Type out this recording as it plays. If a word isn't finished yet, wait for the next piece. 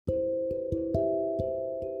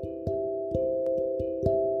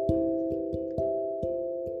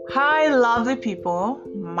Hi, lovely people.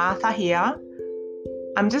 Martha here.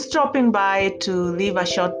 I'm just dropping by to leave a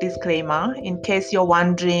short disclaimer in case you're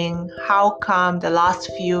wondering how come the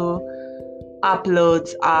last few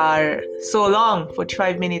uploads are so long,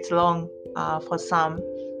 45 minutes long for some.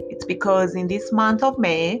 It's because in this month of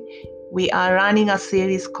May, we are running a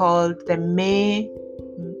series called the May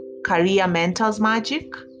Career Mentors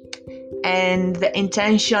Magic. And the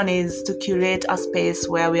intention is to curate a space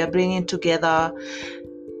where we are bringing together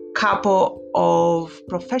couple of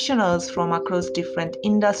professionals from across different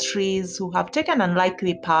industries who have taken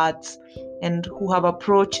unlikely paths and who have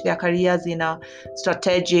approached their careers in a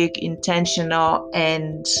strategic, intentional,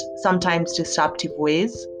 and sometimes disruptive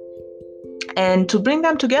ways. And to bring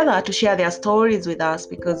them together to share their stories with us,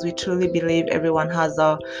 because we truly believe everyone has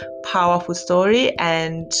a powerful story.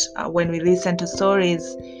 And when we listen to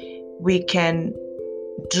stories, we can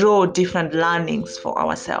draw different learnings for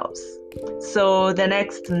ourselves. So the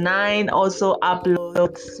next 9 also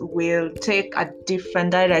uploads will take a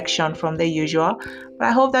different direction from the usual, but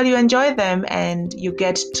I hope that you enjoy them and you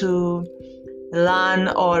get to learn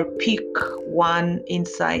or pick one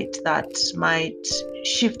insight that might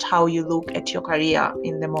shift how you look at your career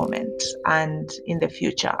in the moment and in the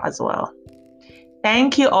future as well.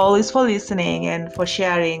 Thank you always for listening and for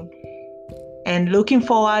sharing, and looking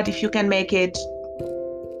forward if you can make it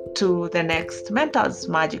to the next Mentors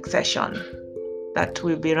Magic session that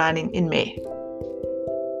will be running in May.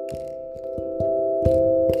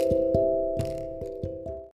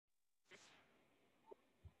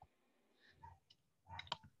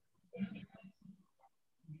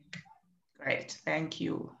 Great, thank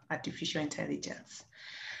you, artificial intelligence.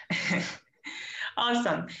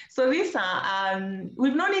 Awesome. So Lisa,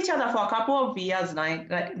 we've known each other for a couple of years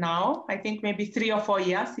now. I think maybe 3 or 4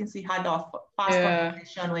 years since we had our first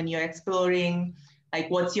conversation when you're exploring like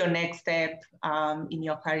what's your next step in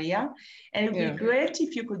your career. And it'd be great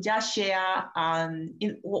if you could just share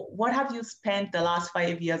what have you spent the last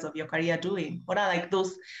 5 years of your career doing? What are like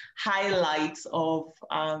those highlights of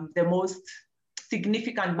the most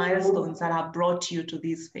significant milestones that have brought you to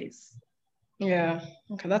this phase? Yeah,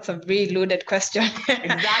 okay, that's a very loaded question.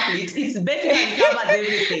 Exactly, it's basically covers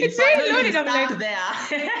everything. So I know you start there.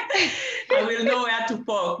 I will know where to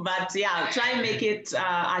poke, but yeah, try and make it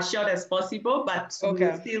as short as possible, but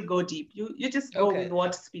we'll still go deep. You just go with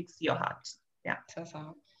what speaks to your heart. Yeah.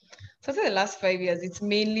 So the last 5 years, it's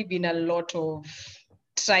mainly been a lot of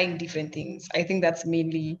trying different things. I think that's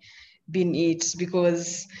mainly been it,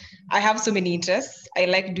 because I have so many interests. I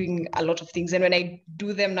like doing a lot of things, and when I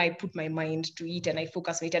do them, I put my mind to it and I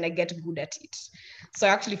focus on it and I get good at it. So I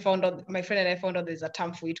actually found out, my friend and I found out there's a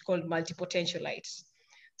term for it called multi-potentialites.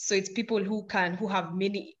 So it's people who have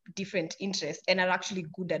many different interests and are actually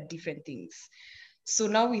good at different things. So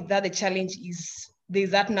now with that, the challenge is there's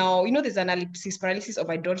that now, there's analysis paralysis of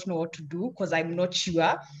I don't know what to do because I'm not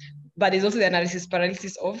sure. But there's also the analysis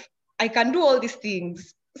paralysis of I can do all these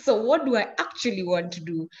things. So what do I actually want to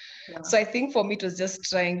do? Yeah. So I think for me, it was just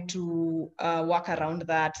trying to work around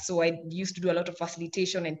that. So I used to do a lot of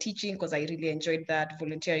facilitation and teaching because I really enjoyed that,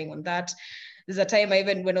 volunteering on that. There's a time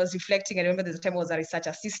when I was reflecting, I remember there's a time I was a research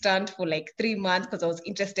assistant for like 3 months because I was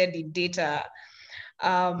interested in data.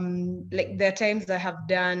 Like there are times I have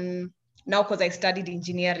done now because I studied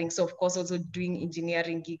engineering. So of course, also doing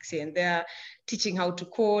engineering gigs here and there, teaching how to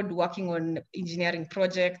code, working on engineering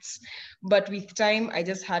projects. But with time, I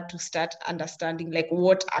just had to start understanding like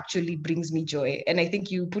what actually brings me joy. And I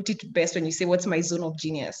think you put it best when you say, what's my zone of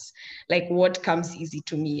genius? Like what comes easy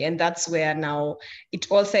to me? And that's where now it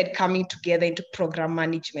all started coming together into program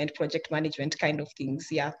management, project management kind of things.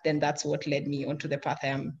 Yeah, then that's what led me onto the path I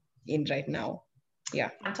am in right now. Yeah.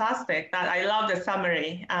 Fantastic. I love the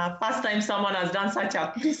summary. First time someone has done such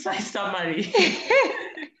a precise summary.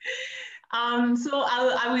 So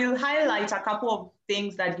I will highlight a couple of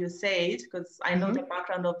things that you said because I know the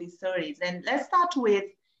background of these stories. And let's start with,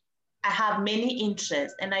 I have many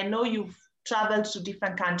interests, and I know you've traveled to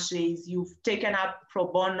different countries, you've taken up pro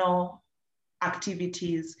bono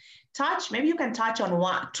activities. Maybe you can touch on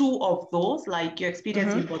 2 of those, like your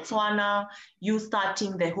experience in Botswana, you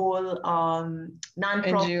starting the whole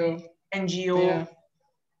non-profit NGO. Yeah.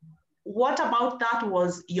 What about that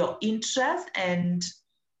was your interest, and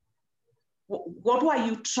what were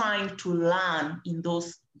you trying to learn in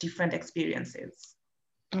those different experiences?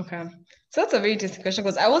 Okay, so that's a very interesting question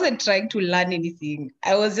because I wasn't trying to learn anything.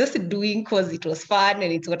 I was just doing because it was fun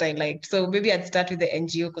and it's what I liked. So maybe I'd start with the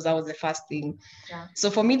NGO because that was the first thing. Yeah. So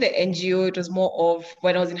for me, the NGO, it was more of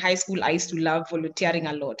when I was in high school, I used to love volunteering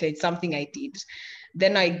a lot. It's something I did.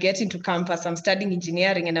 Then I get into campus, I'm studying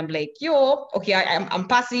engineering, and I'm like, yo, okay, I'm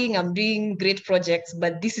passing, I'm doing great projects,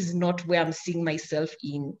 but this is not where I'm seeing myself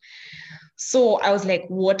in. So I was like,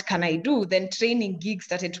 what can I do? Then training gigs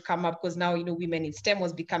started to come up because now, women in STEM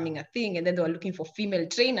was becoming a thing. And then they were looking for female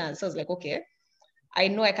trainers. So I was like, okay, I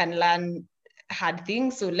know I can learn hard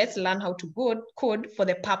things. So let's learn how to code for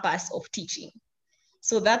the purpose of teaching.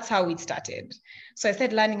 So that's how it started. So I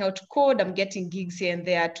started learning how to code. I'm getting gigs here and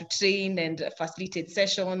there to train and facilitate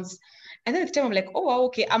sessions. And then at the time I'm like, oh, wow,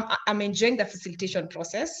 okay, I'm enjoying the facilitation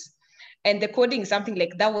process. And the coding is something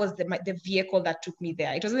like that was the vehicle that took me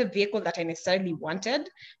there. It wasn't the vehicle that I necessarily wanted,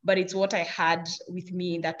 but it's what I had with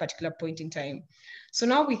me in that particular point in time. So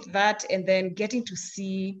now with that, and then getting to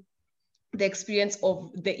see the experience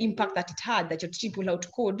of the impact that it had, that you're teaching people how to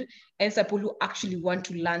code and some people who actually want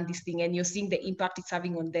to learn this thing, and you're seeing the impact it's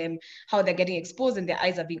having on them, how they're getting exposed and their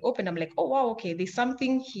eyes are being opened. I'm like, oh, wow, okay, there's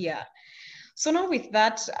something here. So now with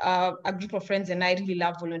that, a group of friends and I really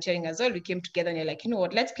love volunteering as well. We came together and you're like, you know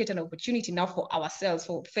what, let's create an opportunity now for ourselves,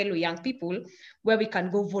 for fellow young people, where we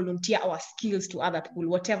can go volunteer our skills to other people,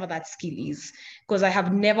 whatever that skill is. Because I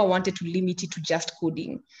have never wanted to limit it to just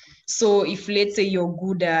coding. So if let's say you're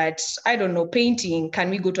good at, I don't know, painting,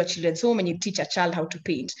 can we go to a children's home and you teach a child how to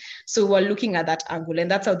paint? So we're looking at that angle,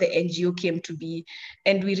 and that's how the NGO came to be.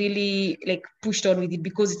 And we really pushed on with it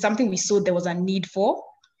because it's something we saw there was a need for.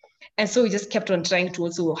 And so we just kept on trying to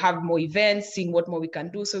also have more events, seeing what more we can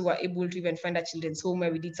do. So we were able to even find a children's home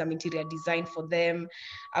where we did some interior design for them.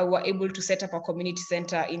 We were able to set up a community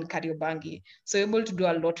center in Kariobangi. So we were able to do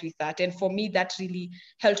a lot with that. And for me, that really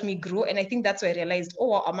helped me grow. And I think that's why I realized, oh,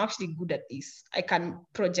 wow, I'm actually good at this. I can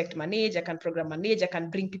project manage, I can program manage, I can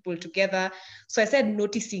bring people together. So I started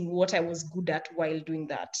noticing what I was good at while doing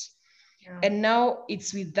that. Yeah. And now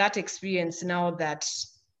it's with that experience now that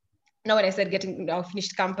now when I said now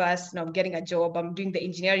finished campus, now I'm getting a job, I'm doing the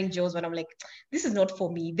engineering jobs, but I'm like, this is not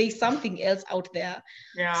for me. There's something else out there.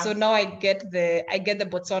 Yeah. So now I get the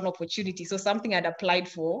Botswana opportunity. So something I'd applied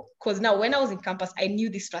for, because now when I was in campus, I knew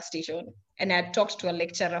this frustration. And I had talked to a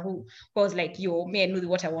lecturer who was like, yo, me, I know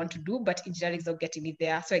what I want to do, but engineering is not getting me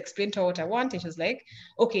there. So I explained to her what I want. And she was like,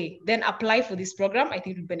 okay, then apply for this program. I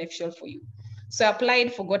think it'll be beneficial for you. So I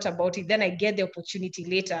applied, forgot about it. Then I get the opportunity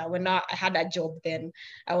later when I had a job then.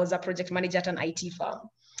 I was a project manager at an IT firm.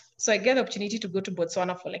 So I get the opportunity to go to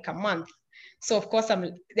Botswana for like a month. So of course,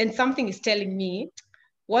 then something is telling me,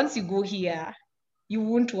 once you go here, you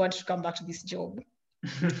won't want to come back to this job.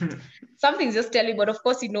 Something's just telling, but of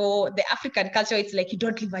course, the African culture, it's like you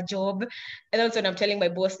don't leave a job. And also when I'm telling my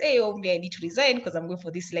boss, hey, I need to resign because I'm going for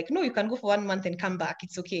this. Like, no, you can go for 1 month and come back.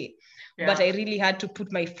 It's okay. Yeah. But I really had to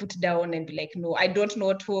put my foot down and be like, no, I don't know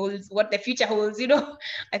what the future holds.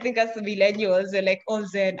 I think as the millennials, they're like, oh,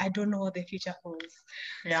 Zen, I don't know what the future holds.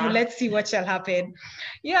 Yeah. So let's see what shall happen.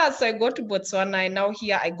 Yeah, so I go to Botswana, and now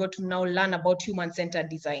here I got to now learn about human-centered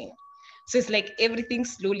design. So it's like everything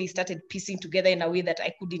slowly started piecing together in a way that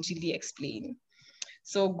I couldn't really explain.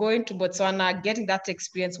 So going to Botswana, getting that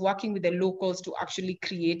experience, working with the locals to actually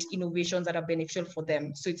create innovations that are beneficial for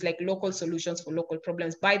them. So it's like local solutions for local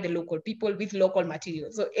problems by the local people with local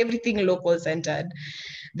materials. So everything local centered.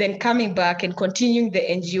 Then coming back and continuing the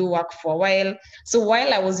NGO work for a while. So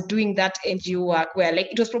while I was doing that NGO work where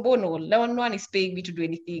it was pro bono, no one is paying me to do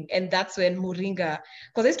anything. And that's when Moringa,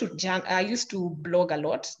 because I used to blog a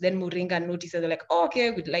lot. Then Moringa noticed that they're like, oh, okay,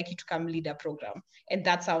 we'd like you to come lead a program. And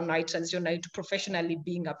that's how now I transitioned into professionally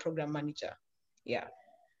being a program manager. Yeah.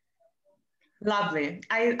 Lovely.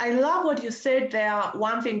 I love what you said there.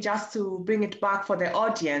 One thing, just to bring it back for the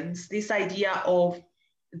audience, this idea of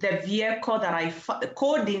the vehicle that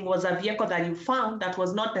coding was a vehicle that you found that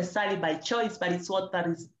was not necessarily by choice, but it's what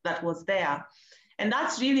that was there. And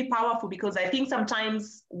that's really powerful, because I think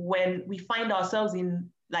sometimes when we find ourselves in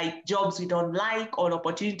jobs we don't like or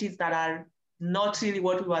opportunities that are not really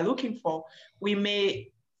what we were looking for, we may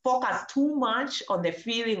focus too much on the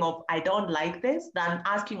feeling of I don't like this than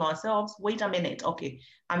asking ourselves, wait a minute, okay,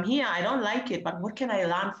 I'm here, I don't like it, but what can I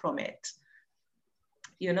learn from it?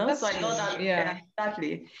 That's so true. I know that, yeah,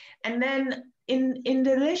 exactly. And then in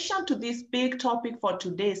relation to this big topic for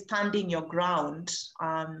today, standing your ground,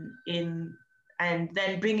 and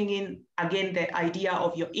then bringing in again the idea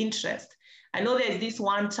of your interest. I know there's this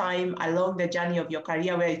one time along the journey of your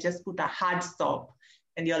career where you just put a hard stop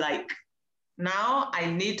and you're like, now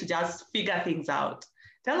I need to just figure things out.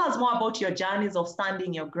 Tell us more about your journeys of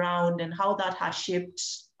standing your ground and how that has shaped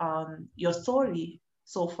your story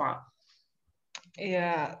so far.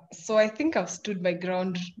 Yeah, so I think I've stood my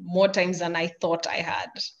ground more times than I thought I had.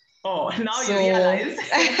 Oh, now you So realize.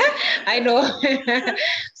 I know.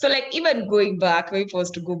 So like even going back, when it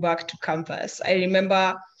was to go back to campus, I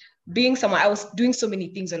remember being someone, I was doing so many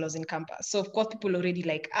things when I was in campus. So of course people already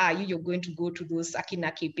like, you're going to go to those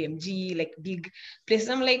Akina KPMG, like big places.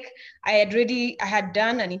 I'm like, I had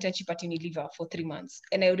done an internship at Unilever for 3 months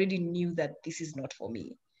and I already knew that this is not for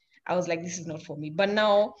me. I was like, this is not for me. But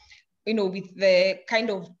now, with the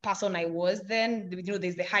kind of person I was then,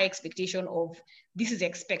 there's the high expectation of this is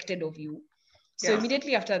expected of you. So Yes.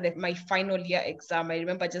 immediately after my final year exam, I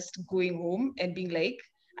remember just going home and being like,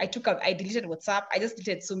 I deleted WhatsApp. I just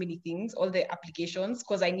deleted so many things, all the applications,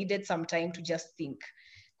 because I needed some time to just think.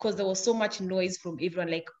 Because there was so much noise from everyone,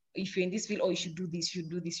 like, if you're in this field, oh, you should do this, you should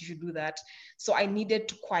do this, you should do that. So I needed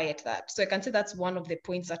to quiet that. So I can say that's one of the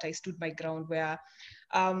points that I stood my ground, where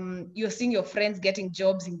you're seeing your friends getting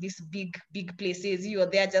jobs in these big places. You're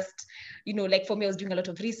there just, like for me, I was doing a lot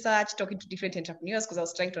of research, talking to different entrepreneurs because I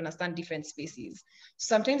was trying to understand different spaces.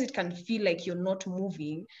 So sometimes it can feel like you're not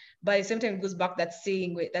moving, but at the same time it goes back that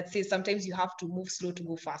saying that says sometimes you have to move slow to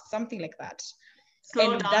go fast, something like that.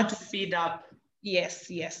 Slow And down to speed up.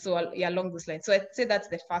 yes. So yeah, along those lines. So I'd say that's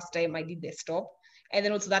the first time I did the stop. And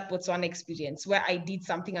then also that Botswana experience where I did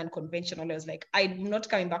something unconventional. I was like, I'm not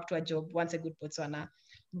coming back to a job once I go to Botswana.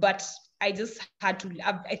 But I just had to,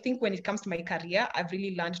 I think when it comes to my career, I've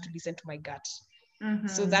really learned to listen to my gut. Mm-hmm.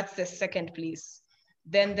 So that's the second place.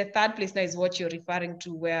 Then the third place now is what you're referring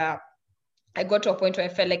to, where I got to a point where I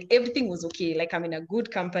felt like everything was okay. Like I'm in a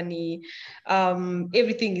good company.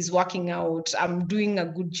 Everything is working out. I'm doing a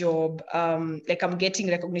good job. Like I'm getting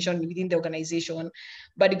recognition within the organization.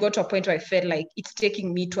 But it got to a point where I felt like it's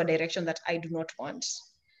taking me to a direction that I do not want.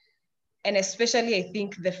 And especially, I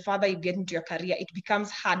think the further you get into your career, it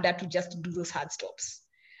becomes harder to just do those hard stops.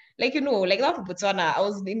 Like, like that for Botswana, I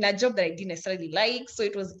was in a job that I didn't necessarily like, so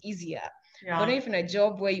it was easier. Yeah. But if in a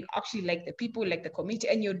job where you actually like the people, like the community,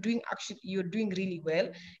 and you're doing really well,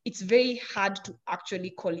 it's very hard to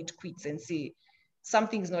actually call it quits and say,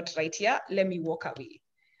 something's not right here, let me walk away.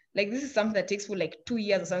 Like this is something that takes for like 2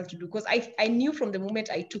 years or something to do. Because I knew from the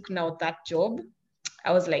moment I took now that job,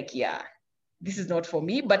 I was like, yeah, this is not for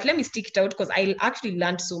me, but let me stick it out because I actually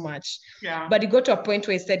learned so much. Yeah. But it got to a point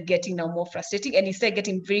where it started getting now more frustrating and it started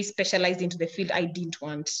getting very specialized into the field I didn't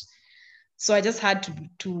want. So I just had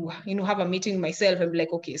to have a meeting with myself and be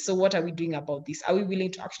like, okay, so what are we doing about this? Are we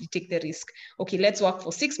willing to actually take the risk? Okay, let's work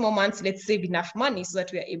for 6 more months. Let's save enough money so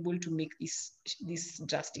that we are able to make this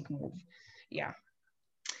drastic move. Yeah.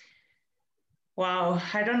 Wow,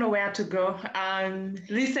 I don't know where to go.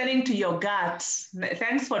 Listening to your gut.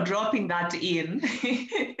 Thanks for dropping that in.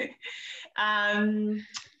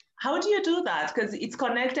 How do you do that? Because it's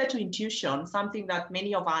connected to intuition, something that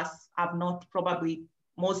many of us have not probably,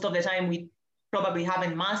 most of the time, we probably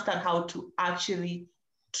haven't mastered how to actually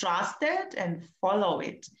trust it and follow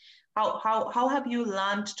it. How have you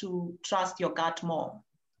learned to trust your gut more?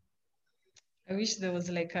 I wish there was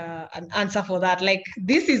like an answer for that. Like,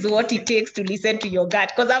 this is what it takes to listen to your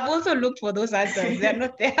gut. Because I've also looked for those answers. They're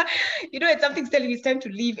not there. When something's telling you it's time to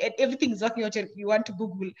leave and everything's working out, you want to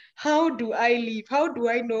Google, how do I leave? How do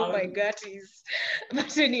I know my gut is?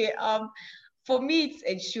 But anyway, for me, it's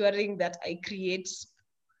ensuring that I create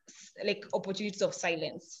like opportunities of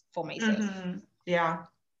silence for myself. Mm-hmm. Yeah.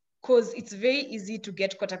 Because it's very easy to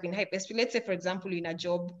get caught up in hype. Let's say, for example, in a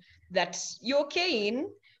job that you're okay in,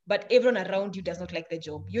 but everyone around you does not like the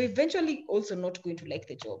job. You're eventually also not going to like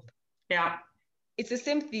the job. Yeah. It's the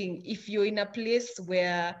same thing. If you're in a place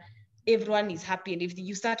where everyone is happy and everything,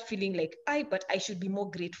 you start feeling like, but I should be more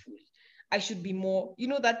grateful. I should be more,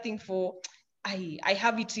 that thing for, I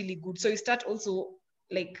have it really good. So you start also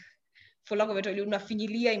like, for lack of a better word,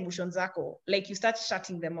 unafinyilia emotions zako. Like you start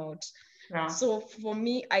shutting them out. Yeah. So for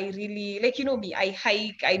me, I really, like, me, I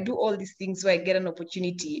hike, I do all these things where I get an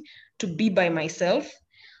opportunity to be by myself.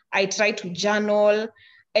 I try to journal,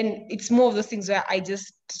 and it's more of those things where I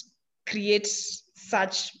just create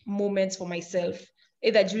such moments for myself,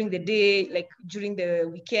 either during the day, like during the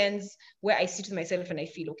weekends, where I sit with myself and I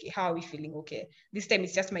feel, okay, how are we feeling? Okay, this time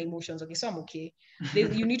it's just my emotions. Okay, so I'm okay.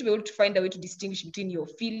 You need to be able to find a way to distinguish between your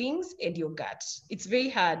feelings and your gut. It's very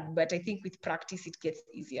hard, but I think with practice, it gets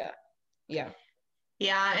easier. Yeah.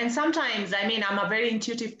 Yeah, and sometimes, I'm a very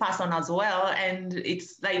intuitive person as well. And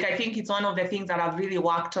it's like, I think it's one of the things that I've really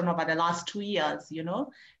worked on over the last 2 years,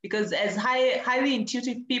 because as highly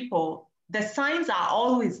intuitive people, the signs are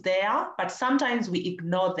always there, but sometimes we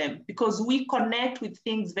ignore them because we connect with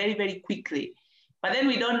things very, very quickly. But then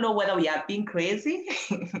we don't know whether we are being crazy.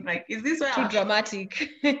 Like, is this where too dramatic?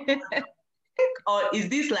 or is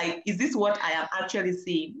this what I am actually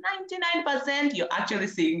seeing? 99%, you're actually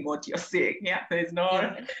seeing what you're seeing. Yeah, there's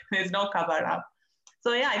no cover up.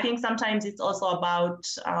 So yeah, I think sometimes it's also about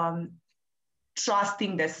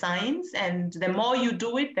trusting the signs, and the more you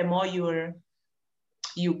do it, the more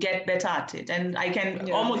you get better at it. And I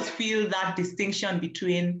can almost feel that distinction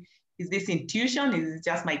between, is this intuition? Is it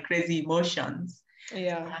just my crazy emotions?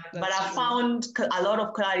 Yeah. But I found a lot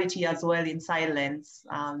of clarity as well in silence.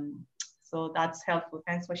 So that's helpful.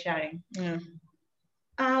 Thanks for sharing. Yeah.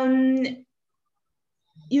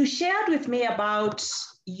 You shared with me about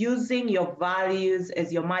using your values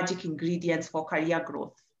as your magic ingredients for career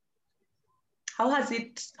growth. How has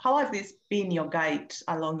this been your guide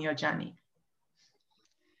along your journey?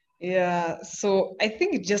 Yeah, so I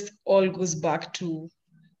think it just all goes back to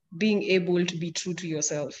being able to be true to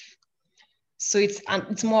yourself. So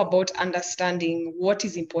it's more about understanding what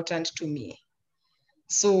is important to me.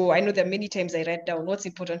 So I know that many times I write down what's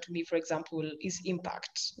important to me, for example, is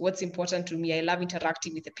impact. What's important to me, I love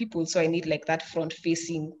interacting with the people. So I need like that front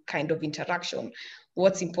facing kind of interaction.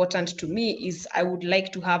 What's important to me is I would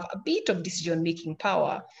like to have a bit of decision making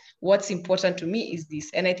power. What's important to me is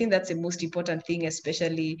this. And I think that's the most important thing,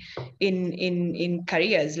 especially in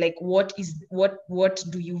careers. Like what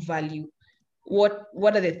do you value? What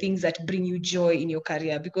are the things that bring you joy in your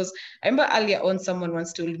career? Because I remember earlier on someone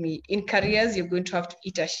once told me, in careers you're going to have to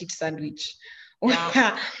eat a shit sandwich.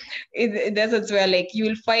 Yeah. That's where like you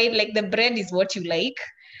will find like the bread is what you like,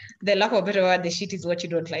 the lack of better word, the shit is what you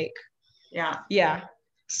don't like. Yeah.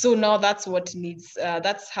 So now that's what needs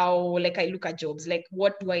that's how like I look at jobs, like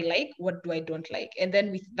what do I like, what do I don't like, and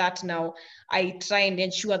then with that now I try and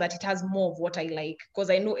ensure that it has more of what I like, because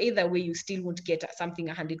I know either way you still won't get something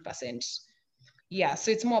 100%. Yeah,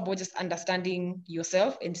 so it's more about just understanding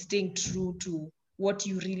yourself and staying true to what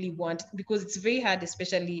you really want, because it's very hard,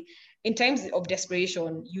 especially in times of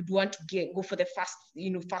desperation. You'd want to go for the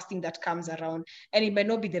first thing that comes around, and it might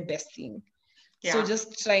not be the best thing. So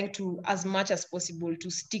just trying to, as much as possible, to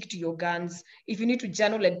stick to your guns. If you need to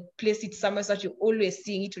journal and place it somewhere so that you're always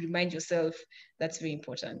seeing it to remind yourself, that's very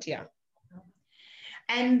important. Yeah.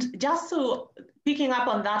 And just so picking up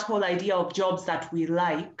on that whole idea of jobs that we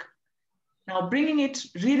like, now bringing it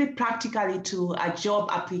really practically to a job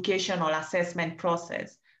application or assessment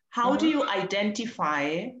process, how do you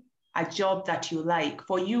identify a job that you like?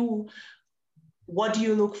 For you, what do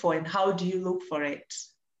you look for and how do you look for it?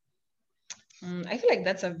 I feel like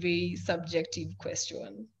that's a very subjective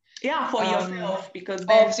question. Yeah, for yourself, because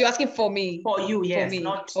then... so you're asking for me. For you, yes. For me.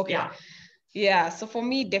 Not, okay. Yeah, so for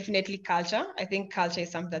me, definitely culture. I think culture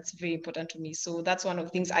is something that's very important to me. So that's one of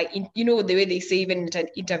the things the way they say, even in an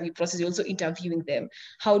interview process, you're also interviewing them.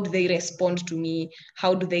 How do they respond to me?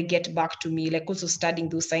 How do they get back to me? Like also studying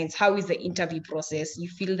those signs. How is the interview process? You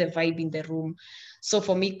feel the vibe in the room. So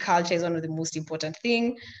for me, culture is one of the most important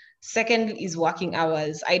thing. Second is working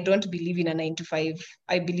hours. I don't believe in a 9 to 5.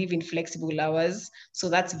 I believe in flexible hours. So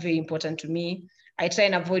that's very important to me. I try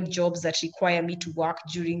and avoid jobs that require me to work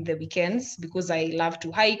during the weekends, because I love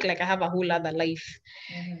to hike. Like I have a whole other life.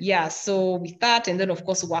 Yeah. So with that, and then of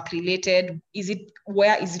course work related,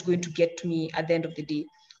 where is it going to get me at the end of the day?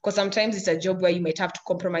 Because sometimes it's a job where you might have to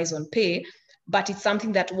compromise on pay, but it's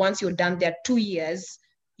something that once you're done there 2 years,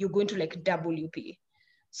 you're going to like double your pay.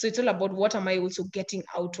 So it's all about what am I also getting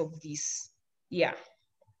out of this? Yeah.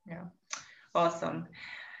 Awesome.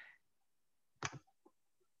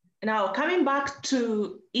 Now, coming back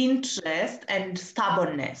to interest and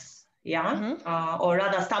stubbornness, or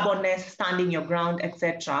rather stubbornness, standing your ground,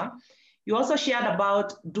 etc. You also shared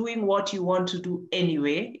about doing what you want to do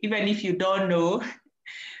anyway, even if you don't know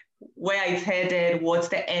where it's headed, what's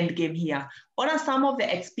the end game here. What are some of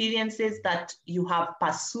the experiences that you have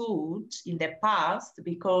pursued in the past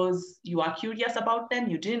because you are curious about them,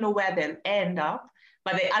 you didn't know where they'll end up,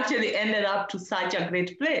 but they actually ended up to such a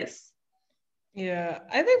great place? Yeah,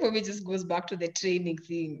 I think for me, it just goes back to the training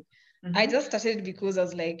thing. I just started because I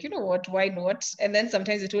was like, you know what, why not? And then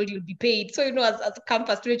sometimes they told you'll be paid. So, as a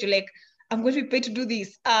campus student, you're like, I'm going to be paid to do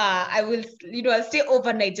this. I will, I'll stay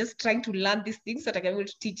overnight just trying to learn these things so that I can be able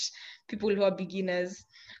to teach people who are beginners.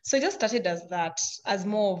 So I just started as that, as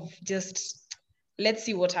more of just, let's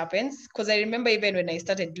see what happens. Because I remember even when I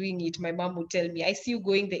started doing it, my mom would tell me, I see you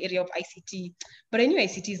going the area of ICT, but I knew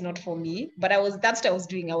ICT is not for me. But that's what I was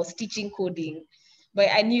doing. I was teaching coding, but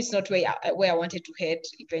I knew it's not where I wanted to head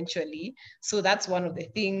eventually. So that's one of the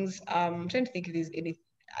things. I'm trying to think if there's any.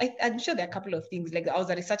 I'm sure there are a couple of things. Like I was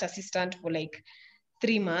a research assistant for like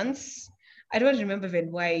 3 months. I don't remember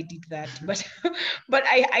even why I did that, but but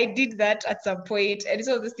I did that at some point. And it's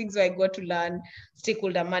all those things where I got to learn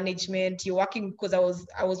stakeholder management. You're working, because I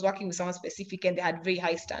was working with someone specific and they had very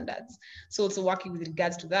high standards. So also working with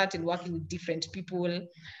regards to that and working with different people.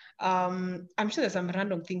 I'm sure there's some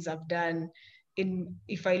random things I've done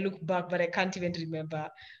if I look back, but I can't even remember.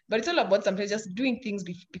 But it's all about sometimes just doing things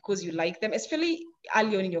because you like them, especially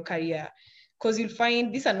early on in your career, because you'll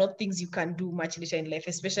find these are not things you can do much later in life,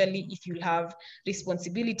 especially if you'll have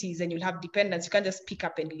responsibilities and you'll have dependents. You can't just pick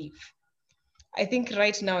up and leave. I think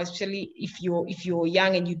right now, especially if you're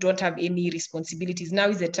young and you don't have any responsibilities, now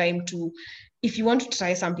is the time to, if you want to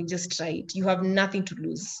try something, just try it. You have nothing to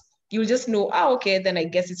lose. You'll just know, okay, then I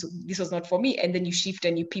guess this was not for me. And then you shift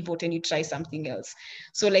and you pivot and you try something else.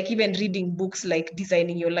 So like even reading books like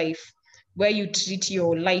Designing Your Life, where you treat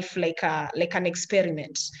your life like an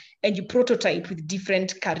experiment and you prototype with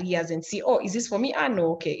different careers and see, oh, is this for me? Ah,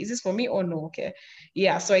 no, okay. Is this for me? Oh, no, okay.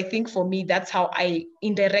 Yeah. So I think for me, that's how I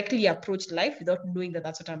indirectly approached life without knowing that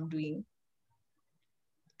that's what I'm doing.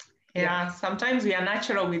 Yeah, sometimes we are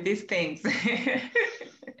natural with these things.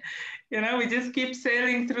 We just keep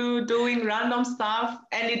sailing through doing random stuff.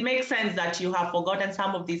 And it makes sense that you have forgotten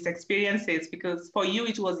some of these experiences because for you,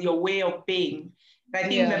 it was your way of being. I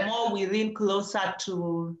think the more we lean closer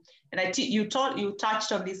to, and you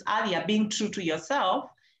touched on this earlier, being true to yourself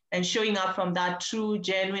and showing up from that true,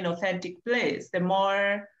 genuine, authentic place, the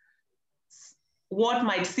more what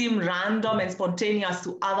might seem random and spontaneous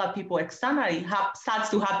to other people externally starts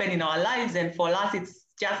to happen in our lives. And for us, it's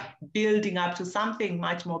just building up to something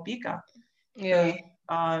much more bigger. Yeah.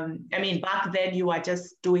 Back then you were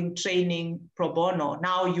just doing training pro bono.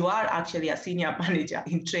 Now you are actually a senior manager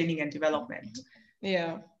in training and development.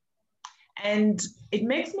 Yeah. And it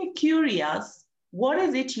makes me curious, what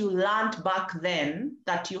is it you learned back then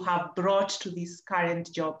that you have brought to this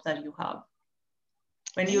current job that you have?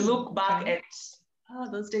 When you look back at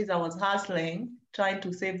those days I was hustling, trying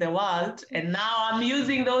to save the world, and now I'm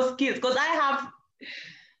using those skills because I have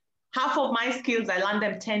half of my skills, I learned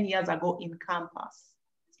them 10 years ago in campus,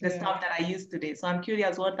 the stuff that I use today. So I'm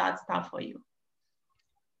curious what that's stuff for you.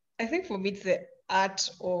 I think for me, it's the art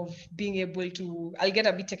of being able to, I'll get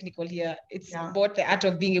a bit technical here. It's about the art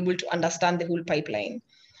of being able to understand the whole pipeline.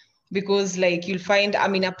 Because like you'll find,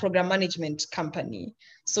 I'm in a program management company.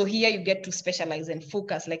 So here you get to specialize and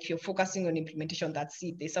focus. Like if you're focusing on implementation, that's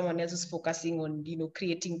it. There's someone else who's focusing on,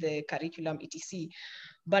 creating the curriculum, etc.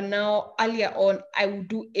 But now earlier on, I would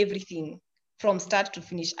do everything from start to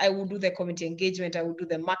finish. I would do the community engagement. I would do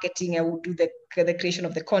the marketing. I would do the creation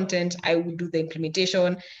of the content. I would do the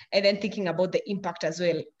implementation, and then thinking about the impact as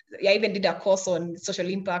well. I even did a course on social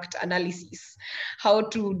impact analysis, how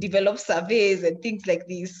to develop surveys and things like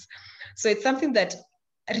this. So it's something that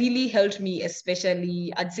really helped me,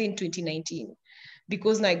 especially I'd say in 2019,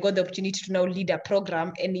 because now I got the opportunity to now lead a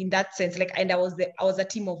program. And in that sense, and I was a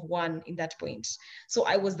team of one in that point. So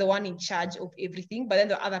I was the one in charge of everything, but then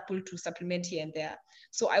the other people to supplement here and there.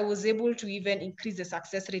 So I was able to even increase the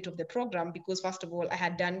success rate of the program because first of all, I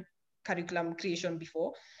had done curriculum creation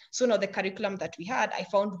before. So now the curriculum that we had, I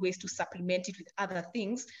found ways to supplement it with other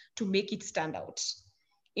things to make it stand out.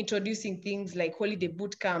 Introducing things like holiday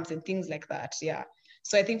boot camps and things like that. Yeah.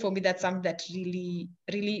 So I think for me, that's something that really,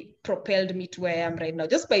 really propelled me to where I am right now.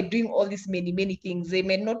 Just by doing all these many, many things, they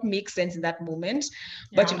may not make sense in that moment,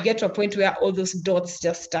 but you get to a point where all those dots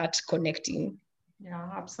just start connecting. Yeah,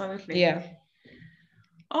 absolutely. Yeah.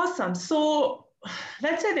 Awesome. So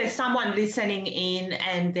let's say there's someone listening in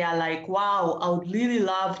and they're like, wow, I would really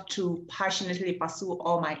love to passionately pursue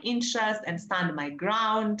all my interests and stand my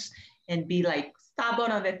ground and be like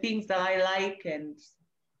stubborn on the things that I like and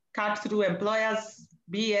cut through employers'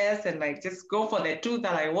 BS and like just go for the truth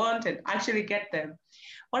that I want and actually get them.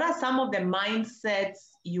 What are some of the mindsets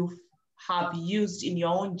you have used in your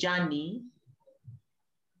own journey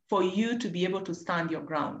for you to be able to stand your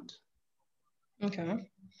ground? Okay.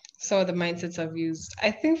 So the mindsets I've used,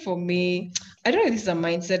 I think for me, I don't know if this is a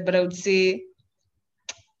mindset, but I would say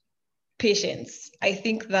patience. I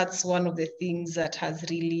think that's one of the things that has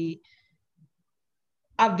really,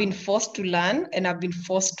 I've been forced to learn and I've been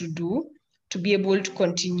forced to do to be able to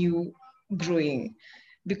continue growing.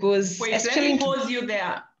 Because wait, let me pause you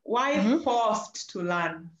there. Why forced to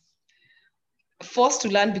learn? Forced to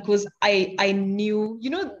learn because I knew,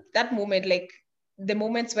 that moment, like the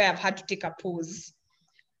moments where I've had to take a pause.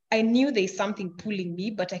 I knew there's something pulling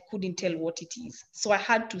me, but I couldn't tell what it is. So I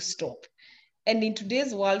had to stop. And in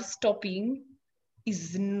today's world, stopping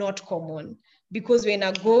is not common because we're in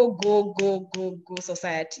a go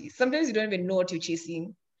society. Sometimes you don't even know what you're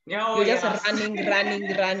chasing. You're just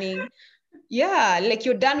running. Yeah, like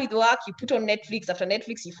you're done with work, you put on Netflix. After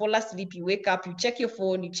Netflix, you fall asleep, you wake up, you check your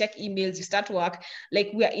phone, you check emails, you start work.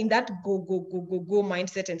 Like we are in that go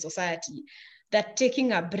mindset in society that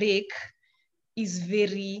taking a break is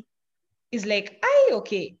like,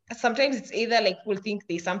 okay. Sometimes it's either like people think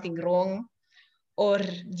there's something wrong or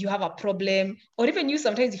you have a problem, or even you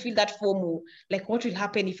sometimes you feel that FOMO, like what will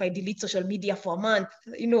happen if I delete social media for a month,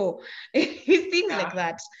 things like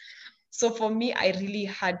that. So for me, I really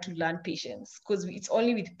had to learn patience, because it's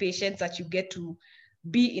only with patience that you get to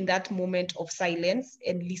be in that moment of silence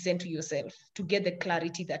and listen to yourself to get the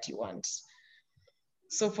clarity that you want.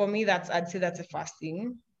 So for me, I'd say that's the first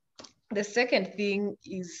thing. The second thing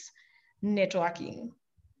is networking.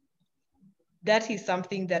 That is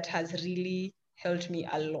something that has really helped me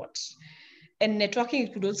a lot. And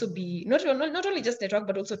networking could also be not only just network,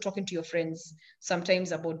 but also talking to your friends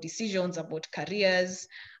sometimes about decisions, about careers,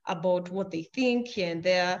 about what they think here and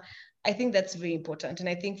there. I think that's very important. And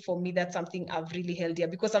I think for me, that's something I've really held here,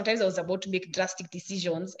 because sometimes I was about to make drastic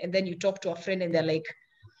decisions and then you talk to a friend and they're like,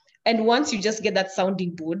 and once you just get that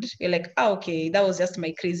sounding board, you're like, okay, that was just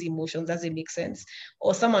my crazy emotions. Does it make sense?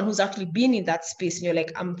 Or someone who's actually been in that space and you're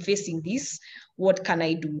like, I'm facing this. What can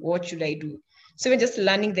I do? What should I do? So even just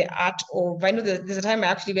learning the art of, I know there's a time I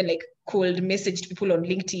actually even like cold messaged people on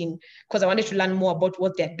LinkedIn because I wanted to learn more about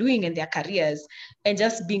what they're doing and their careers, and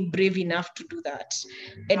just being brave enough to do that.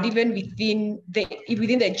 And even within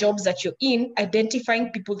the jobs that you're in,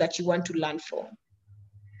 identifying people that you want to learn from,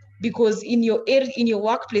 because in your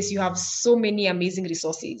workplace you have so many amazing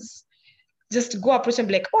resources. Just go approach them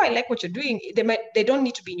like, oh, I like what you're doing. They don't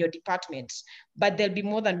need to be in your department, but they'll be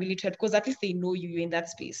more than willing to help, because at least they know you're in that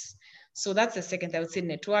space. So that's the second. I would say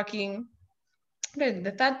networking. Then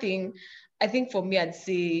the third thing, I think for me, I'd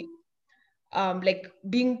say like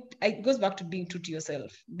it goes back to being true to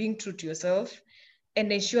yourself. Being true to yourself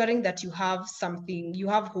and ensuring that you have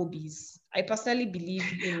hobbies. I personally believe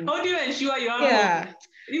in. How do you ensure you have Yeah,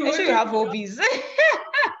 hobbies? ensure you have hobbies.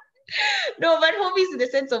 No, but hobbies in the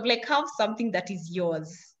sense of like have something that is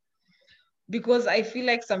yours. Because I feel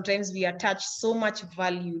like sometimes we attach so much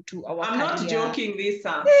value to our I'm not career. joking,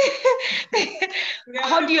 Lisa.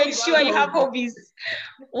 How do you ensure you have hobbies?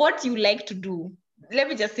 What you like to do. Let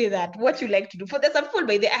me just say that. What you like to do. For there's some people,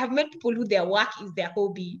 by the I have met people who their work is their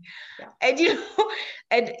hobby. Yeah. And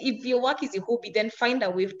and if your work is a hobby, then find a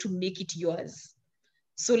way to make it yours.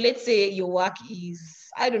 So let's say your work is,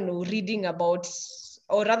 I don't know, reading about,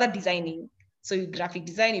 or rather designing. So you graphic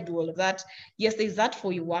design, you do all of that. Yes, there's that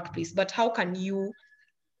for your workplace, but how can you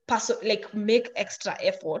make extra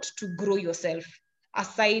effort to grow yourself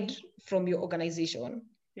aside from your organization?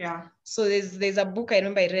 Yeah. So there's a book I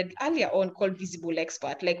remember I read earlier on called Visible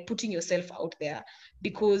Expert, like putting yourself out there,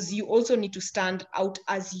 because you also need to stand out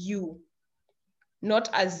as you, not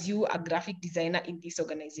as you, a graphic designer in this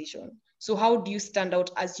organization. So how do you stand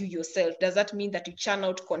out as you yourself? Does that mean that you churn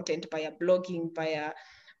out content via blogging, via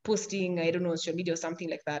posting, I don't know, social media or something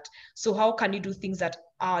like that? So how can you do things that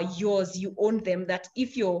are yours, you own them, that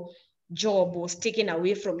if your job was taken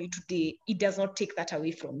away from you today, it does not take that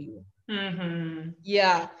away from you? Mm-hmm.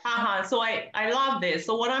 Yeah. So I love this.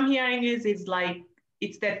 So what I'm hearing is like,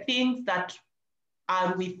 it's the things that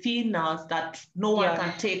are within us that no one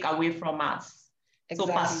can take away from us.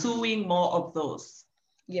 Exactly. So pursuing more of those.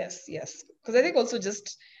 Yes. Because I think also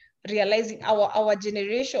just realizing our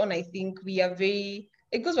generation, I think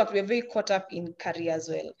it goes back, we're very caught up in career as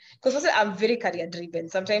well. Because I'm very career driven.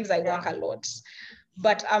 Sometimes I work a lot.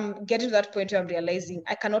 But I'm getting to that point where I'm realizing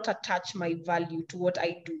I cannot attach my value to what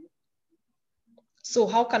I do. So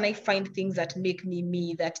how can I find things that make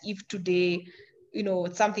me, that if today,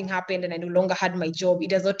 something happened and I no longer had my job,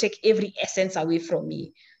 it does not take every essence away from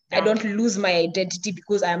me. Yeah. I don't lose my identity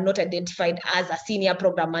because I am not identified as a senior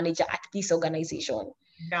program manager at this organization.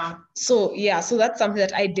 Yeah. So that's something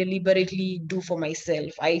that I deliberately do for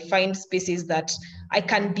myself. I find spaces that I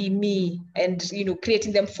can be me, and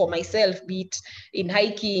creating them for myself, be it in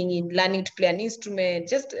hiking, in learning to play an instrument,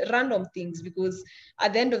 just random things, because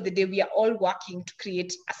at the end of the day, we are all working to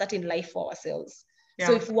create a certain life for ourselves. Yeah.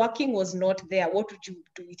 So if working was not there, what would you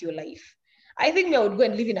do with your life? I think I would go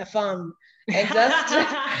and live in a farm and just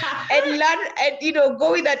and learn and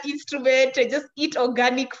go with that instrument and just eat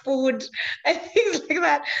organic food and things like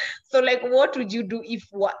that. So like, what would you do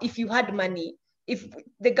if you had money? If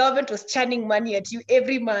the government was churning money at you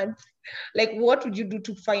every month, like what would you do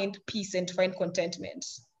to find peace and to find contentment?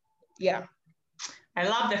 Yeah. I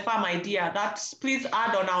love the farm idea. That please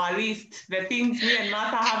add on our list the things me and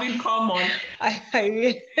Martha have in common.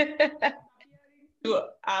 I will. To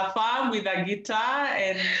a farm with a guitar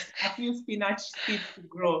and a few spinach seeds to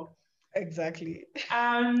grow. Exactly.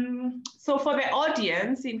 So for the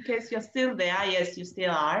audience, in case you're still there, yes, you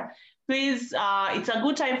still are, please, it's a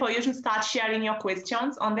good time for you to start sharing your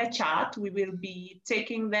questions on the chat. We will be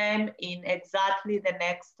taking them in exactly the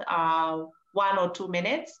next 1 or 2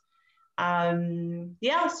 minutes.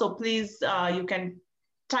 Yeah, so please, you can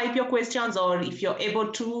type your questions, or if you're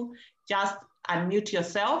able to, just unmute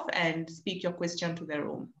yourself and speak your question to the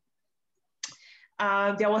room.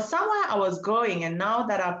 There was somewhere I was going, and now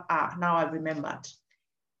that now I've remembered.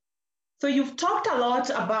 So you've talked a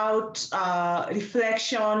lot about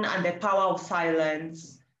reflection and the power of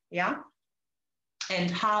silence, yeah?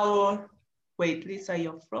 And how, wait, Lisa,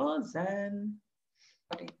 you're frozen.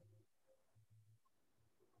 Okay.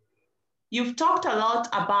 You've talked a lot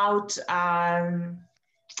about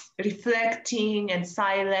reflecting and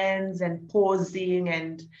silence and pausing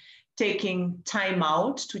and taking time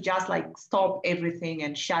out to just like stop everything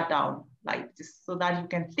and shut down, like just so that you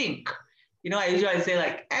can think. I usually say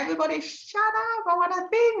like, everybody shut up, I want to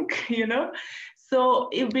think, So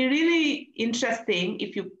it'd be really interesting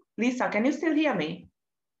if you, Lisa, can you still hear me?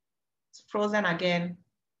 It's frozen again.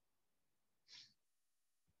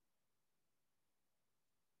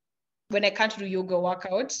 When I can't do yoga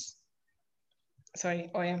workouts,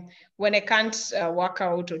 when I can't work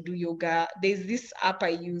out or do yoga, there's this app I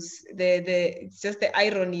use. It's just the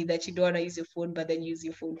irony that you don't want to use your phone, but then use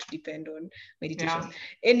your phone to depend on meditation. Yeah.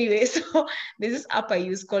 Anyway, so there's this app I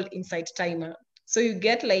use called Insight Timer. So you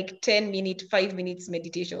get like 10-minute, 5 minutes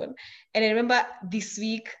meditation. And I remember this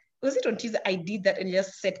week, was it on Tuesday? I did that and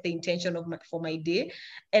just set the intention for my day.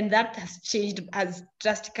 And that has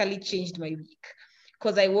drastically changed my week.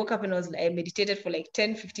 Because I woke up and I meditated for like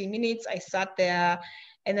 10, 15 minutes. I sat there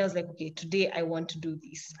and I was like, okay, today I want to do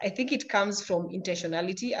this. I think it comes from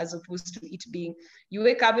intentionality as opposed to it being, you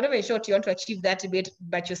wake up, in short, you want to achieve that bit,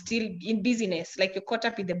 but you're still in busyness, like you're caught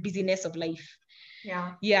up in the busyness of life.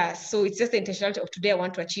 Yeah. So it's just the intentionality of today I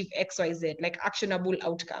want to achieve X, Y, Z, like actionable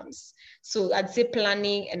outcomes. So I'd say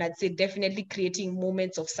planning, and I'd say definitely creating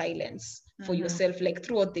moments of silence for yourself, like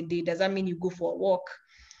throughout the day. Does that mean you go for a walk?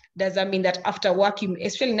 Does that mean that after work,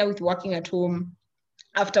 especially now with working at home,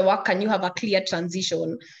 after work, can you have a clear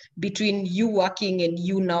transition between you working and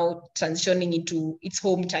you now transitioning into its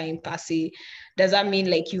home time per se? Does that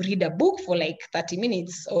mean like you read a book for like 30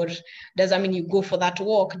 minutes? Or does that mean you go for that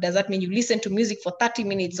walk? Does that mean you listen to music for 30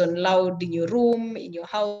 minutes on loud in your room, in your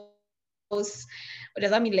house? Or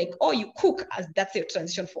does that mean like, oh, you cook as that's your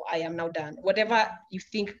transition for I am now done? Whatever you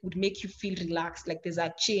think would make you feel relaxed, like there's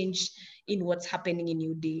a change in what's happening in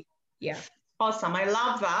your day. Yeah. Awesome. I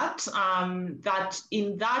love that. That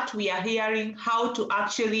in that we are hearing how to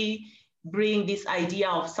actually bring this idea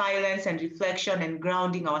of silence and reflection and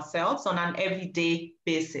grounding ourselves on an everyday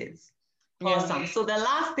basis. Awesome. So the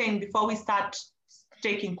last thing before we start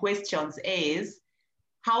taking questions is,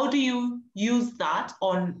 how do you use that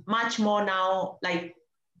on much more now, like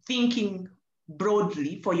thinking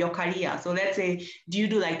broadly for your career? So let's say, do you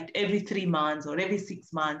do like every 3 months or every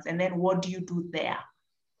 6 months? And then what do you do there?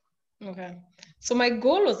 Okay. So my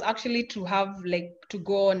goal was actually to have to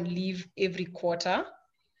go on leave every quarter.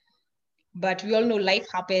 But we all know life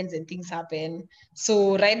happens and things happen.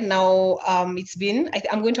 So right now, I'm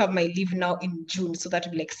going to have my leave now in June. So that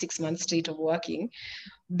will be like 6 months straight of working.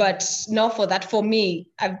 But now for me,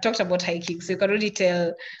 I've talked about hiking. So you can already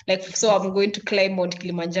tell, so I'm going to climb Mount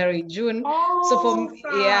Kilimanjaro in June. Oh, so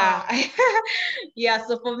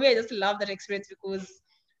so for me, I just love that experience because,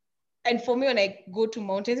 and for me, when I go to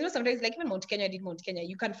mountains, sometimes like even Mount Kenya, I did Mount Kenya,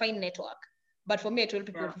 you can find network. But for me, I told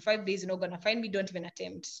people for 5 days, you're not going to find me, don't even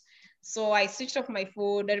attempt. So I switched off my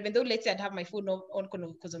phone. And even though, let's say I'd have my phone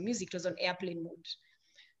on because of music, it was on airplane mode.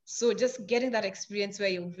 So just getting that experience where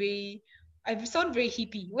I sound very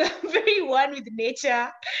hippie, very one with nature.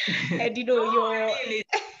 And, really?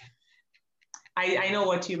 I know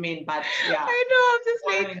what you mean, but yeah. I know,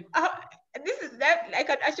 I'm just this is that,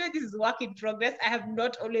 this is work in progress. I have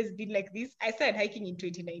not always been like this. I started hiking in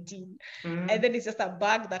 2019 and then it's just a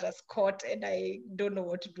bug that has caught and I don't know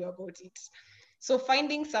what to do about it. So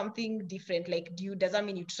finding something different, does that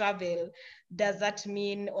mean you travel? Does that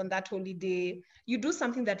mean on that holiday, you do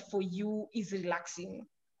something that for you is relaxing?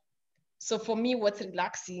 So for me, what's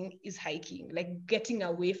relaxing is hiking, like getting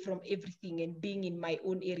away from everything and being in my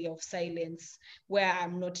own area of silence where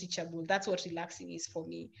I'm not teachable. That's what relaxing is for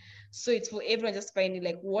me. So it's for everyone just finding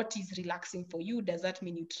what is relaxing for you. Does that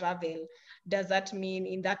mean you travel? Does that mean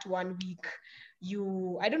in that 1 week,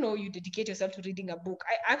 you dedicate yourself to reading a book?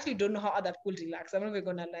 I actually don't know how other people relax. I'm not even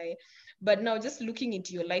gonna lie. But now just looking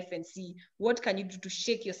into your life and see what can you do to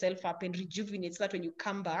shake yourself up and rejuvenate so that when you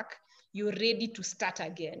come back, you're ready to start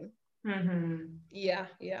again. Mm-hmm. Yeah.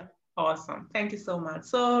 Awesome. Thank you so much.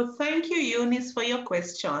 So thank you, Eunice, for your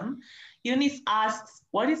question. Eunice asks,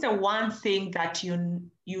 what is the one thing that you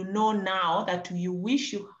know now that you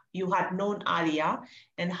wish you had known earlier,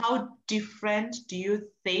 and how different do you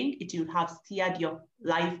think it would have steered your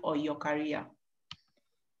life or your career?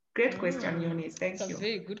 Great question, Eunice. Thank It's you. a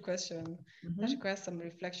very good question. Mm-hmm. That requires some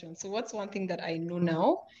reflection. So what's one thing that I know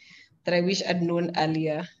now that I wish I'd known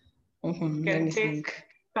earlier? You can take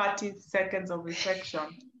 30 seconds of reflection.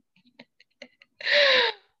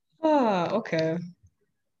 Okay.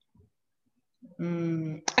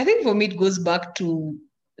 I think for me, it goes back to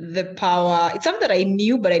the power. It's something that I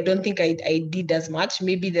knew, but I don't think I did as much.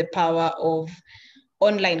 Maybe the power of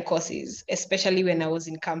online courses, especially when I was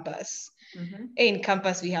in campus. Mm-hmm. In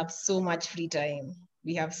campus, we have so much free time.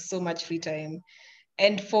 We have so much free time.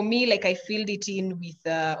 And for me, like I filled it in with,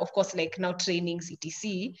 of course, like now trainings,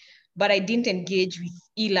 etc. But I didn't engage with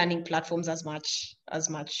e-learning platforms as much.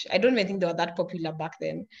 I don't even think they were that popular back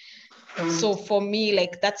then. So for me,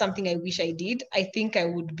 like that's something I wish I did. I think I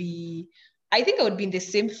would be in the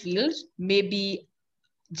same field, maybe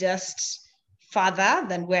just further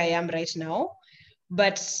than where I am right now.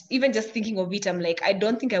 But even just thinking of it, I'm like, I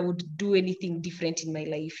don't think I would do anything different in my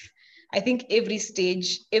life. I think every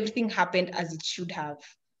stage, everything happened as it should have.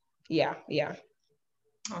 Yeah.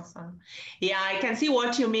 Awesome. Yeah, I can see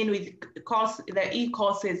what you mean with the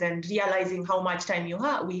e-courses and realizing how much time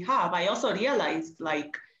we have. I also realized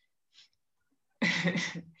like,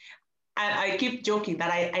 I keep joking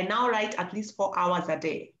that I now write at least 4 hours a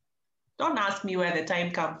day. Don't ask me where the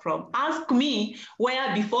time come from. Ask me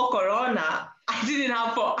where before Corona, I didn't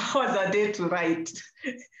have 4 hours a day to write.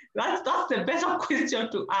 That's the better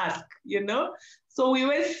question to ask, you know? So we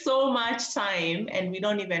waste so much time and we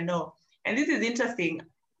don't even know. And this is interesting.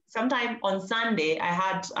 Sometime on Sunday, I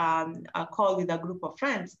had a call with a group of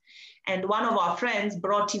friends, and one of our friends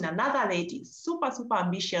brought in another lady, super, super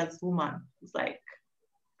ambitious woman. It's like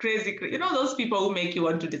crazy. You know those people who make you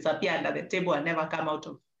want to disappear under the table and never come out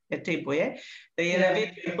of the table, yeah? The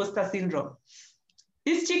elevator imposter syndrome.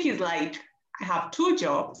 This chick is like, I have 2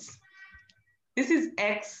 jobs. This is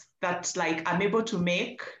X that like I'm able to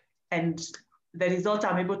make and the result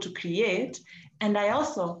I'm able to create. And I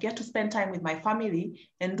also get to spend time with my family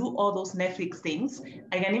and do all those Netflix things.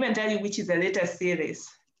 I can even tell you which is the latest series.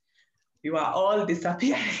 You are all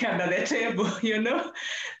disappearing under the table, you know?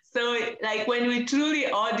 So like when we truly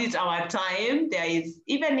audit our time, there is,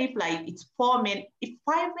 even if like it's 4 minutes, if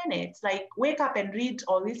 5 minutes, like wake up and read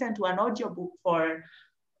or listen to an audiobook for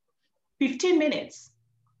 15 minutes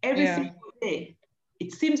every single day.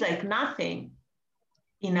 It seems like nothing.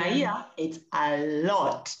 In a year, it's a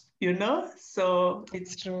lot, you know? So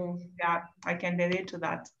it's true. Yeah, I can relate to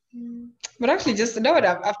that. But actually, just now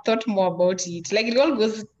that I've thought more about it, like it all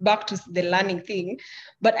goes back to the learning thing.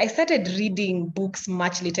 But I started reading books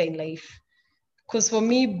much later in life. Because for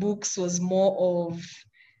me, books was more of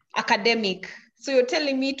academic. So you're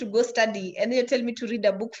telling me to go study and then you're telling me to read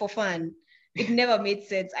a book for fun. It never made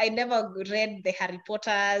sense. I never read the Harry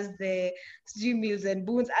Potters, the Mills and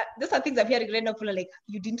Boons. Those are things I'm hearing right now. People are like,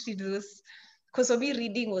 you didn't read those. Because for me,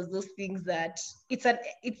 reading was those things that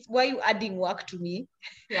it's why you adding work to me.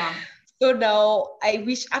 Yeah. So now I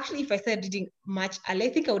wish actually if I started reading much earlier,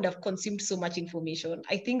 I think I would have consumed so much information.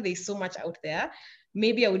 I think there's so much out there.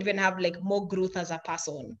 Maybe I would even have like more growth as a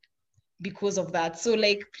person because of that. So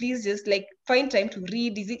like please just like find time to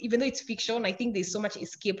read. Even though it's fiction, I think there's so much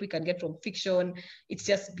escape we can get from fiction. It's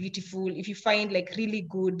just beautiful. If you find like really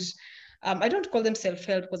good I don't call them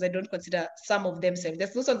self-help because I don't consider some of them self.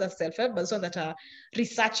 There's those ones that are self-help, but some that are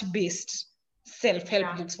research-based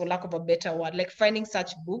self-help books, for lack of a better word. Like finding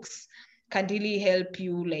such books can really help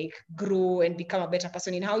you like grow and become a better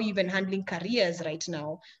person. In how you even handling careers right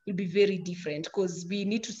now will be very different because we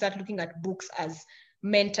need to start looking at books as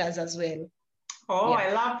mentors as well. Oh,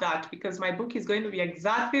 I love that because my book is going to be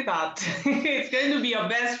exactly that. It's going to be your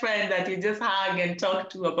best friend that you just hug and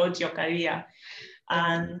talk to about your career.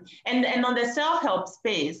 And on the self-help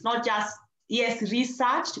space, not just, yes,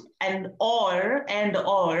 research or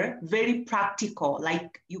very practical.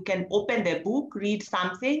 Like you can open the book, read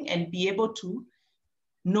something and be able to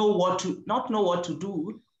not know what to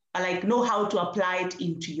do, but like know how to apply it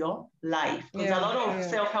into your life. Because a lot of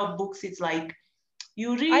self-help books, it's like,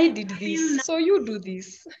 you read, I did this, so you do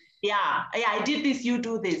this. Yeah, I did this, you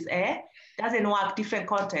do this, doesn't work, different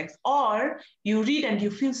context. Or you read and you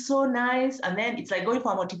feel so nice, and then it's like going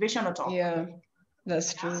for a motivational talk. Yeah,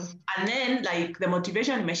 that's true. And then like the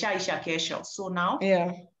motivation imeshaisha kesho. So now,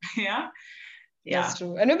 yeah. That's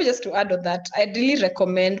true. And maybe just to add on that, I really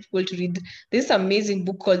recommend people to read this amazing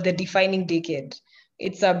book called The Defining Decade.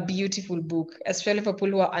 It's a beautiful book, especially for people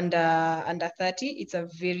who are under 30. It's a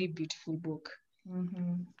very beautiful book.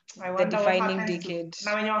 I The wonder what Defining happens Decade.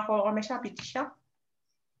 na wenye wako wameshapitisha.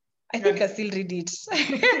 I think I still read it.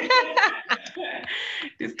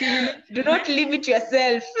 Discrimination. Do not limit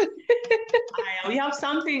yourself. We have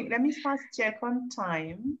something. Let me first check on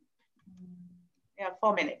time. Yeah,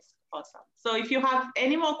 4 minutes. Awesome. So if you have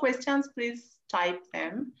any more questions, please type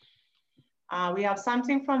them. We have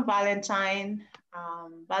something from Valentine.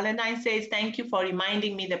 Valentine says, thank you for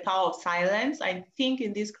reminding me the power of silence. I think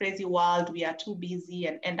in this crazy world, we are too busy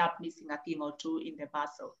and end up missing a thing or two in the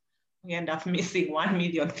bustle. We end up missing 1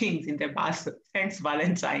 million things in the bustle. Thanks,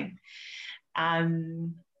 Valentine.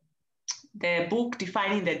 The book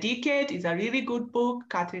Defining the Decade is a really good book.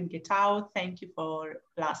 Catherine Getao, thank you for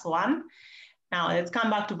 +1. Now let's come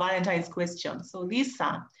back to Valentine's question. So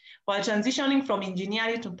Lisa, while transitioning from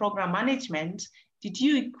engineering to program management, did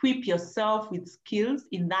you equip yourself with skills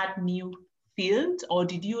in that new field, or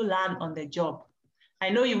did you learn on the job? I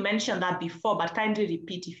know you mentioned that before, but kindly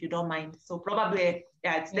repeat if you don't mind. So probably,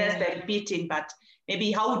 yeah, it's there's the repeating, but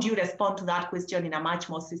maybe how would you respond to that question in a much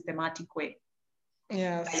more systematic way?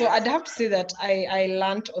 Yeah, so I'd have to say that I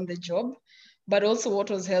learned on the job, but also what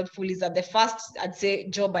was helpful is that the first, I'd say,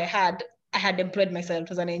 job I had employed myself. It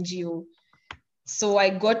was an NGO. So I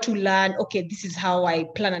got to learn, okay, this is how I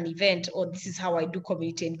plan an event, or this is how I do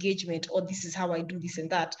community engagement, or this is how I do this and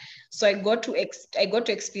that. So I got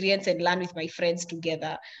to experience and learn with my friends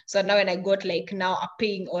together. So now when I got like now a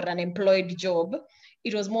paying or an employed job,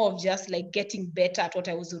 it was more of just like getting better at what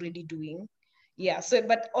I was already doing. Yeah. So,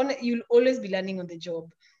 but you'll always be learning on the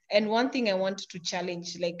job. And one thing I want to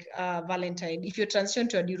challenge, like Valentine, if you transition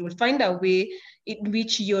to a new role, find a way in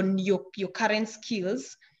which your current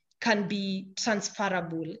skills can be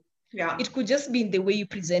transferable. Yeah. It could just be in the way you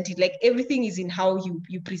present it. Like everything is in how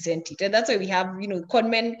you present it. And that's why we have,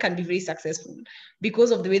 conmen can be very successful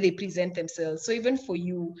because of the way they present themselves. So even for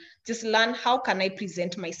you, just learn, how can I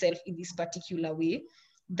present myself in this particular way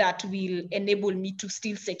that will enable me to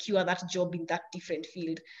still secure that job in that different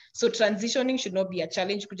field. So transitioning should not be a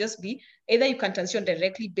challenge. It could just be either you can transition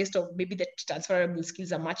directly based on maybe the transferable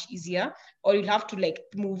skills are much easier, or you'll have to like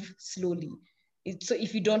move slowly. So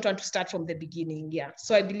if you don't want to start from the beginning, yeah.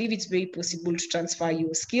 So I believe it's very possible to transfer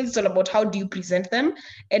your skills. It's all about how do you present them,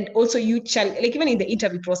 and also like even in the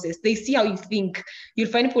interview process, they see how you think. You'll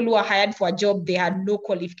find people who are hired for a job, they had no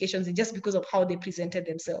qualifications just because of how they presented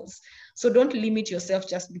themselves. So don't limit yourself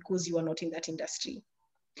just because you are not in that industry.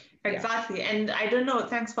 Exactly. Yeah. And I don't know,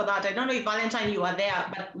 thanks for that. I don't know if Valentine, you are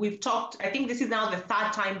there, but we've talked, I think this is now the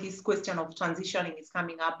third time this question of transitioning is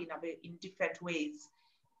coming up in different ways.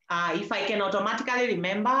 If I can automatically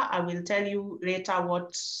remember, I will tell you later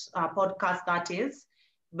what podcast that is.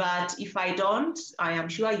 But if I don't, I am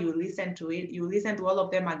sure you listen to it. You listen to all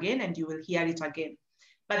of them again and you will hear it again.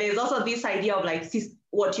 But there's also this idea of like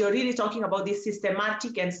what you're really talking about, this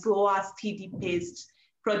systematic and slower, steady-paced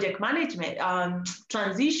project management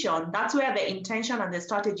transition. That's where the intention and the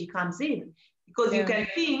strategy comes in. Because you can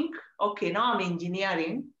think, okay, now I'm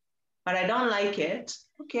engineering, but I don't like it.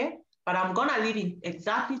 Okay, but I'm gonna live in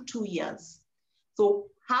exactly 2 years. So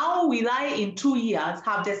how will I in 2 years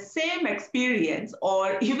have the same experience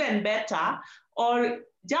or even better or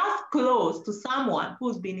just close to someone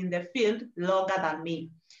who's been in the field longer than me?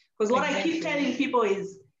 Because what I keep telling people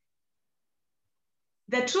is,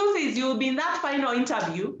 the truth is you'll be in that final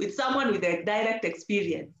interview with someone with a direct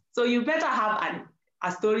experience. So you better have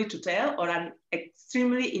a story to tell or an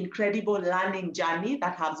extremely incredible learning journey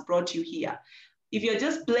that has brought you here. If you're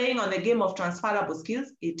just playing on the game of transferable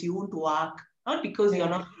skills, it won't work. Not because you're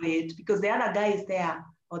not great, because the other guy is there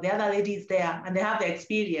or the other lady is there and they have the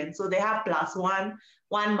experience. So they have +1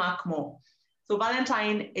 mark more. So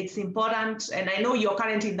Valentine, it's important, and I know you're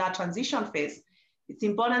currently in that transition phase. It's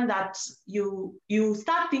important that you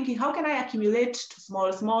start thinking, how can I accumulate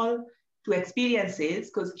small to experiences,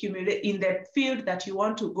 because accumulate in the field that you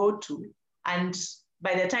want to go to. And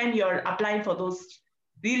by the time you're applying for those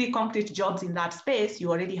really concrete jobs in that space, you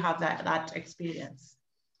already have that experience.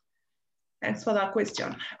 Thanks for that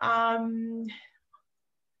question.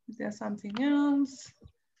 Is there something else?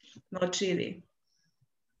 Not really.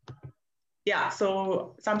 Yeah,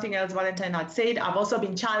 so something else Valentine had said, I've also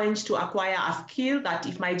been challenged to acquire a skill that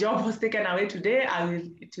if my job was taken away today,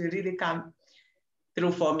 it will really come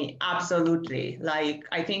through for me. Absolutely. Like,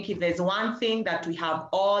 I think if there's one thing that we have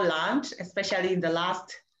all learned, especially in the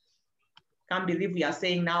last, can't believe we are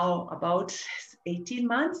saying now about 18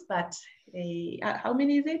 months, but how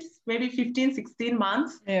many is it? Maybe 15, 16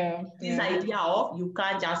 months. Yeah. This idea of you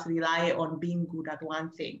can't just rely on being good at one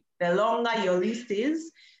thing. The longer your list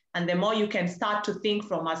is, And the more you can start to think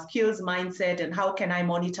from a skills mindset and how can I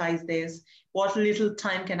monetize this? What little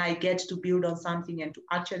time can I get to build on something and to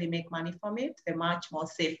actually make money from it? The much more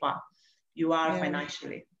safer you are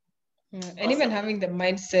financially. And Awesome. even having the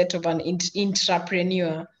mindset of an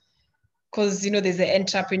intrapreneur, because there's an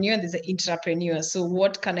entrepreneur and there's an intrapreneur. So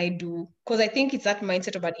what can I do? Because I think it's that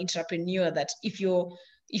mindset of an intrapreneur that if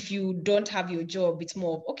you don't have your job, it's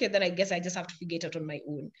more of, okay, then I guess I just have to figure it out on my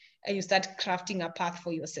own, and you start crafting a path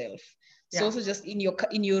for yourself. So also just in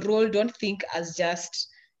your role, don't think as just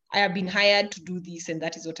I have been hired to do this and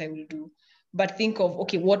that is what I will do. But think of,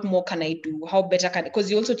 okay, what more can I do? How better can I? Because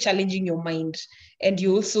you're also challenging your mind and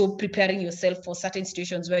you're also preparing yourself for certain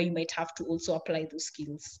situations where you might have to also apply those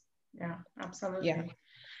skills. Yeah, absolutely. Yeah.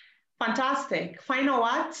 Fantastic. Final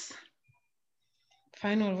words?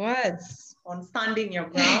 Final words. On standing your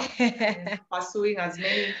ground and pursuing as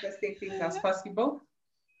many interesting things as possible.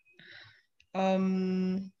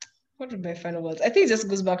 What are my final words? I think it just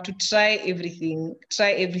goes back to try everything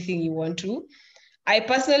you want to. I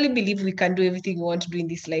personally believe we can do everything we want to do in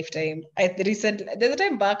this lifetime. There's a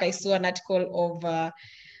time back I saw an article of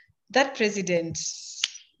that president,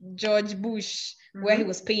 George Bush, where he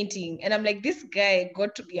was painting. And I'm like, this guy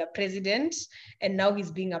got to be a president and now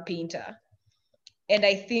he's being a painter. And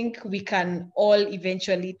I think we can all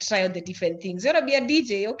eventually try out the different things. You want to be a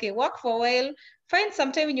DJ? Okay, work for a while. Find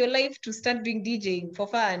some time in your life to start doing DJing for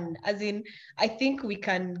fun. As in, I think we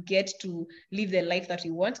can get to live the life that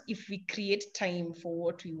we want if we create time for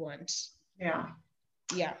what we want. Yeah.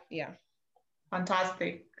 Yeah.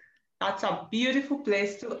 Fantastic. That's a beautiful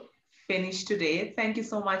place to finish today. Thank you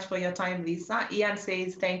so much for your time, Lisa. Ian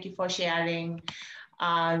says, thank you for sharing.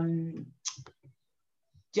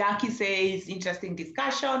 Jackie says, interesting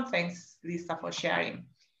discussion. Thanks, Lisa, for sharing.